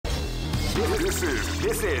This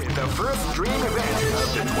is the first dream event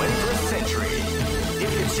of the 21st century.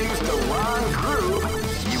 If you choose the wrong groove,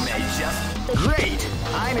 you may just... Great!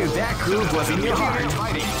 I knew that groove was in your heart.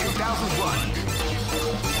 Fighting 2001.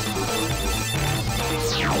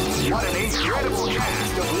 What an incredible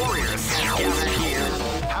cast of warriors has gathered here.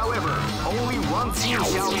 However, only one team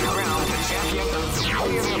shall be crowned the champion of the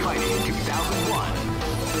Millionaire Fighting 2001.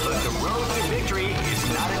 But the road to victory is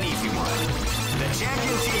not an easy one. The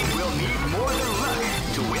champion team will need more than luck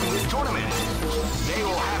to win this tournament. They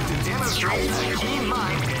will have to demonstrate a keen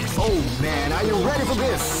mind. Oh man, are you ready for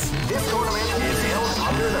this? This tournament is held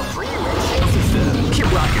under the free ratio system. Keep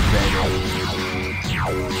rocking, baby.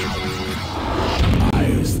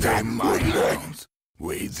 I'll stand my ground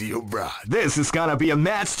with your bride. This is gonna be a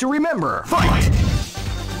match to remember. Fight!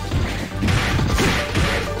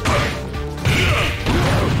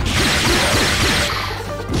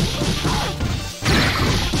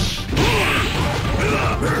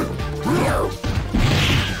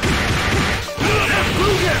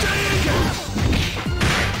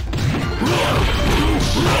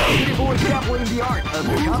 Beautiful example in the art of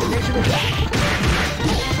the combination attack.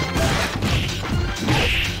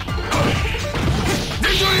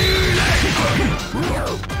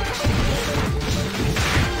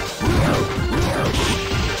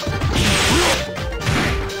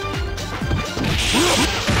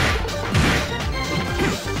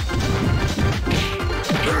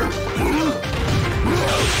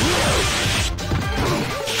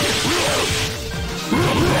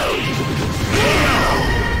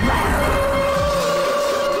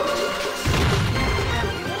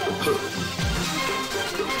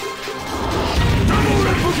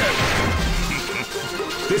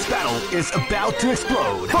 This battle is about to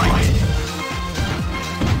explode. Fight!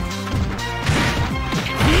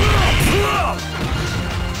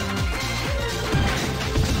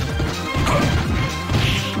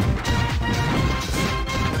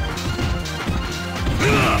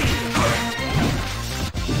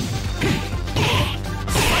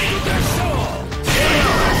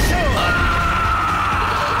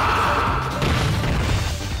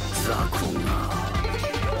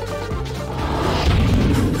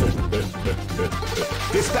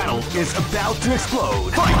 This battle is about to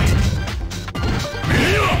explode. Fight!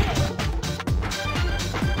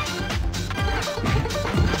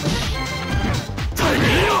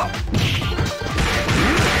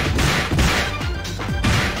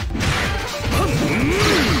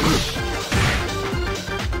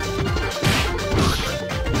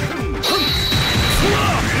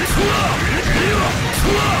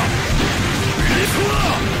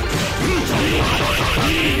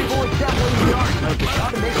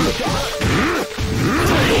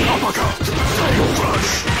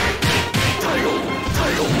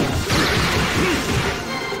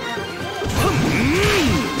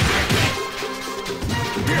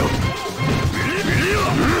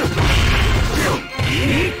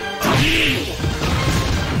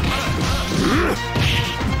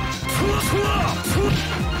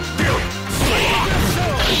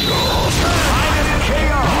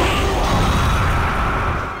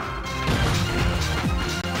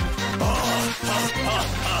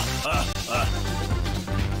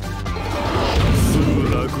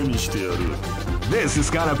 This is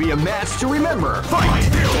gonna be a match to remember. Fight!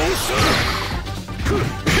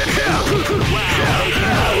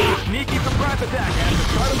 Wow! Sneaky surprise attack at the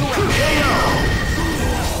start of the round.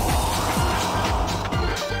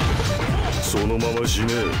 そのまま死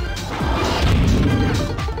ね。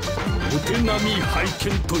お手並み拝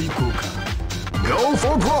見といこうか。Go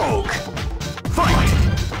for broke. Fight!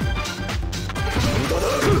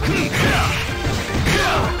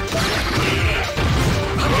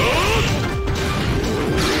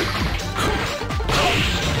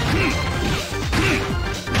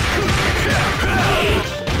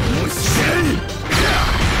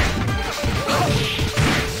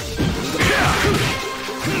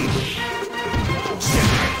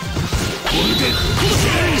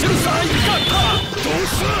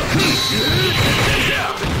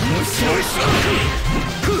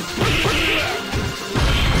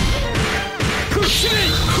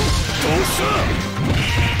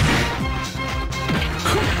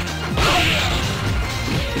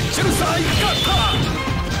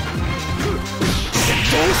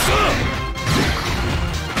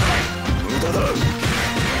 無駄だ。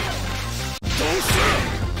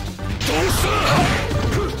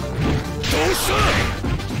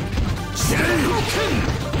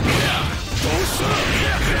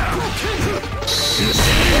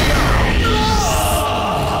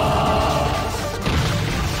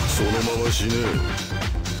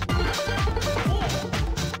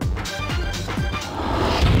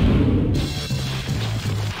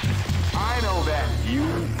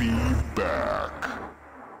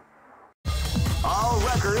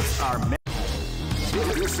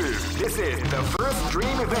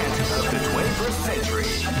21st century.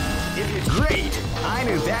 If it's great, I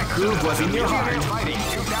knew that groove was in your heart. Fighting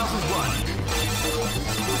 2001.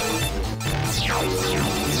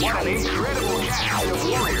 What an incredible cast of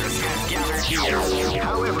warriors has gathered here.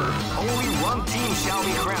 However, only one team shall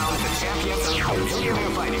be crowned the champions of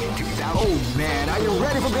Millionaire Fighting 2000. Oh man, are you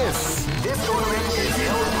ready for this? This tournament is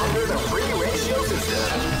held under the free ratio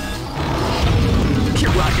system.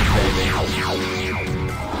 Keep rocking, baby.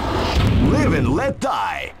 Live and let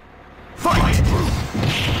die. Fight!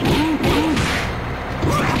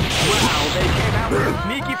 Wow, they came out with a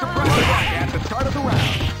sneaky surprise attack at the start of the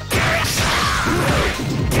round.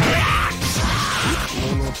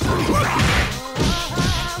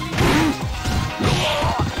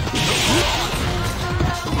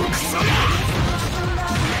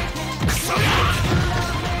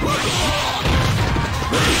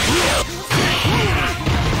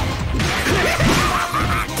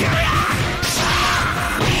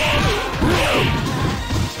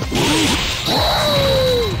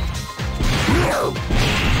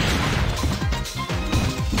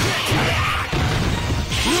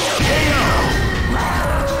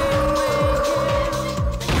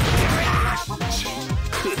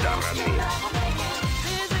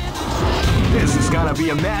 This is gonna be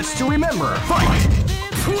a match to remember. Fight!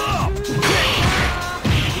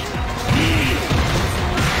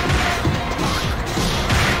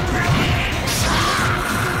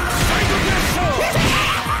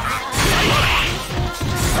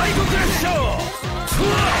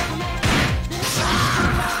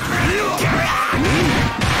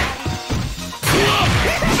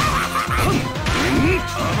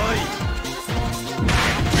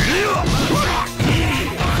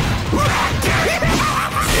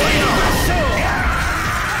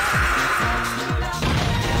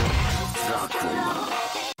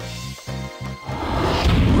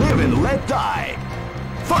 Live and let die.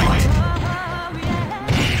 Fight!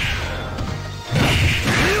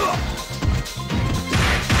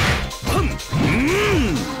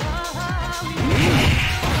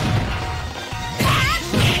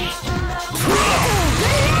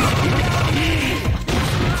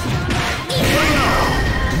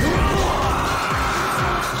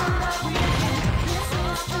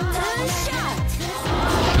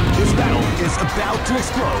 This battle is about to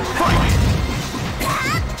explode. Fight!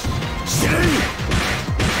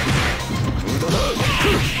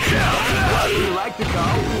 What you like to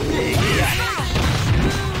call big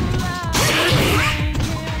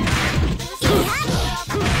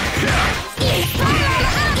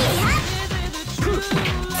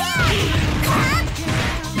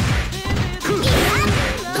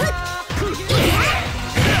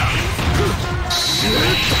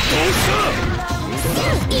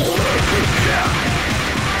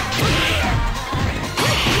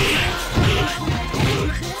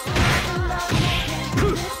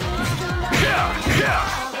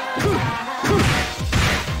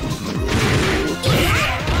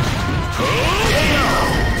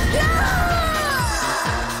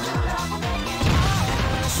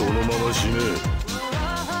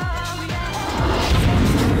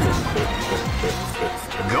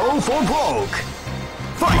Go for broke!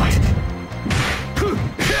 Fight!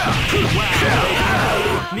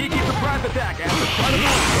 Wow! Sneaky surprise attack at the start of the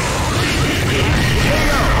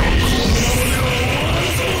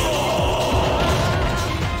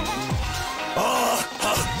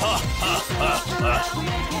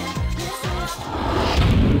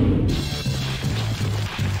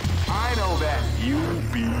I know that you'll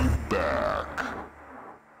be back.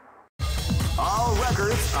 All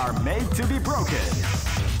records are made to be broken.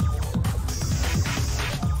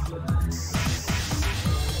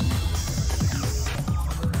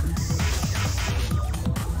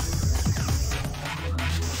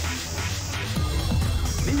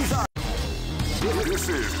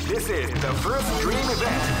 This is the first dream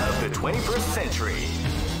event of the 21st century.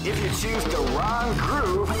 If you choose the wrong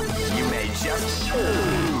groove, you may just...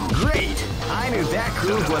 Great! I knew that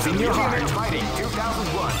groove was in your heart. Fighting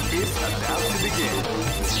 2001 is about to begin.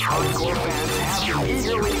 Hardcore fans have been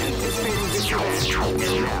eagerly anticipating this event,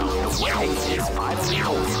 and now the waiting is finally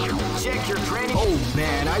over. Check your training. Oh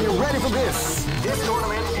man, are you ready for this? This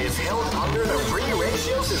tournament is held under the free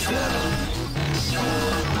ratio system.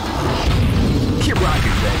 Keep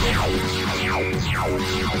rocking, baby.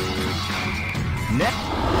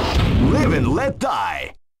 Live and let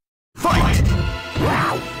die. Fight!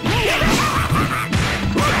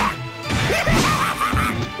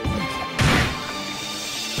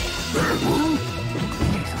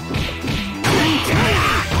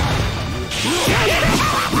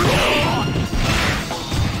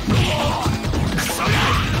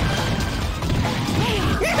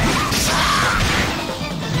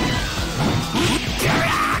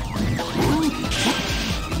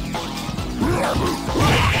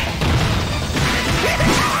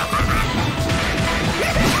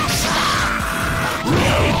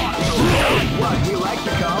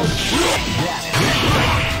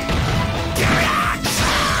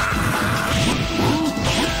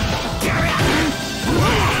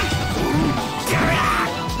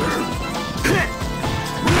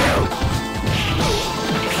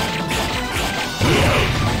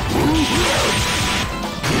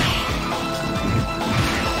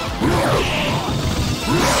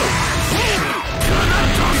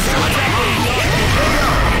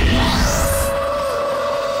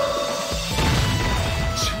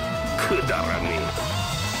 くだらねえ。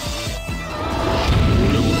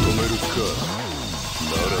俺を止めるか。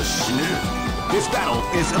なら死ね。 This battle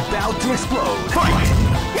is about to explode. Fight!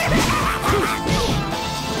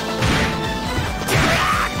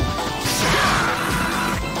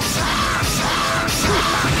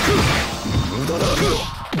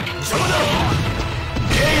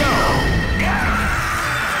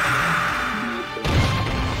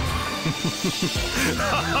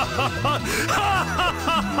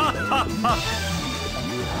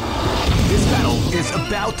 This battle is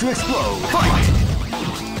about to explode. Fight!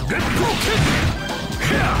 Let's go, kid!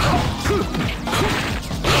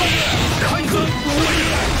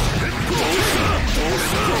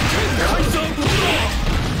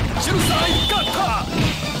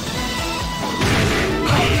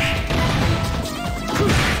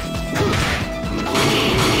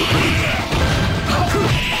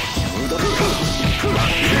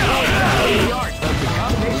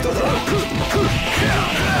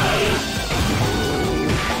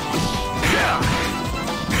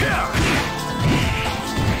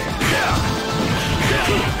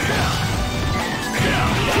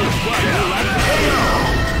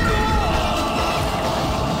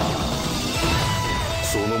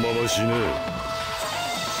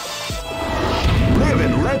 Live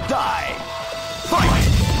and let die. Fight!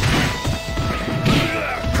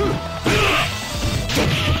 They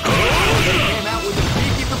came out with a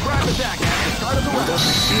sneaky surprise attack at the start of the round.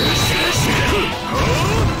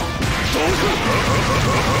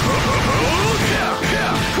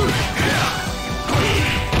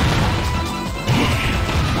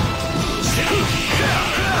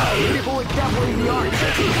 People with definitely the art.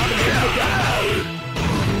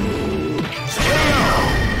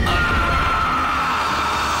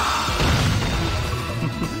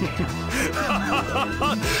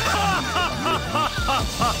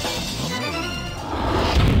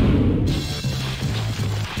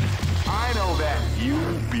 I know that.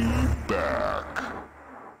 You'll be back.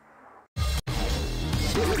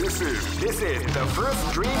 This is the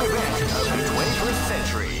first dream event of the 21st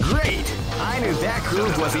century. Great! I knew that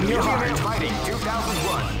groove was in your heart. Fighting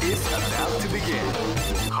 2001 is about to begin.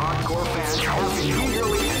 Hardcore fans have been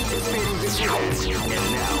eagerly anticipating this event, and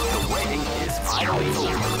now the waiting is finally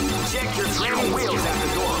over. Check your training wheels at the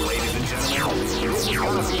door, ladies and gentlemen. This is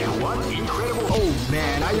gonna be one incredible. Oh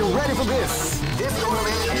man, are you ready for this? This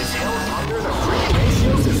tournament is held under the free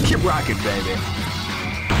ratio system. Keep rocking, baby.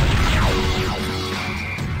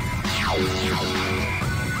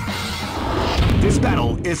 This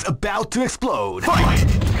battle is about to explode. Fight!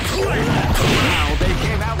 Now they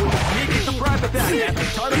came out with a sneaky surprise attack at the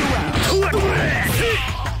start of the round.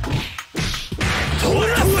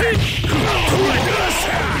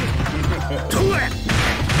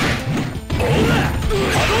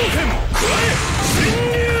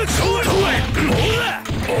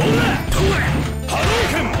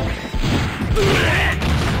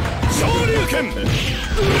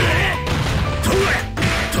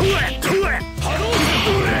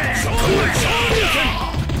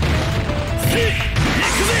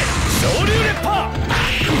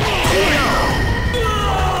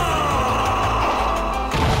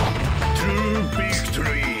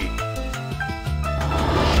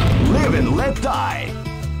 Live and let die.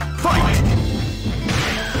 Fight!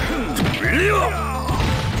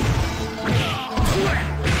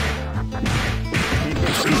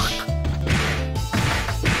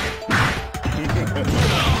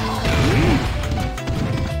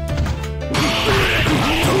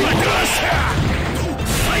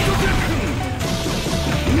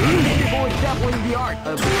 People is definitely the art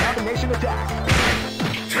of the combination attack.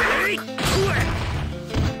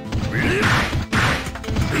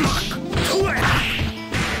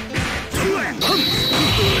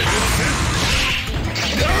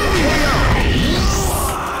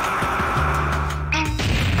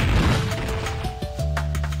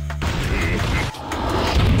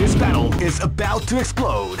 This battle is about to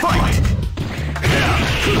explode. Fight!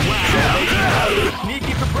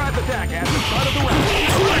 Sneaky surprise attack at the start of the round.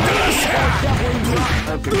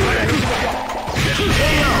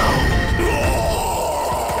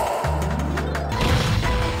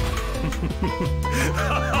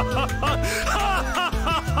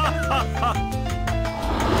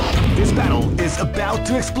 This battle is about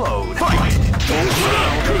to explode. Fight! He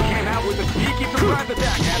came out with a sneaky surprise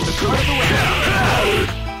attack at the start of the round.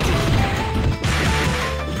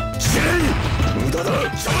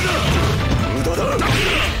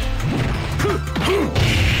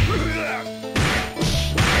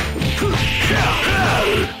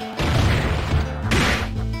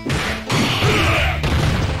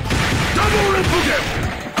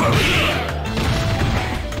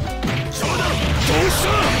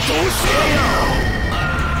 と教えよう。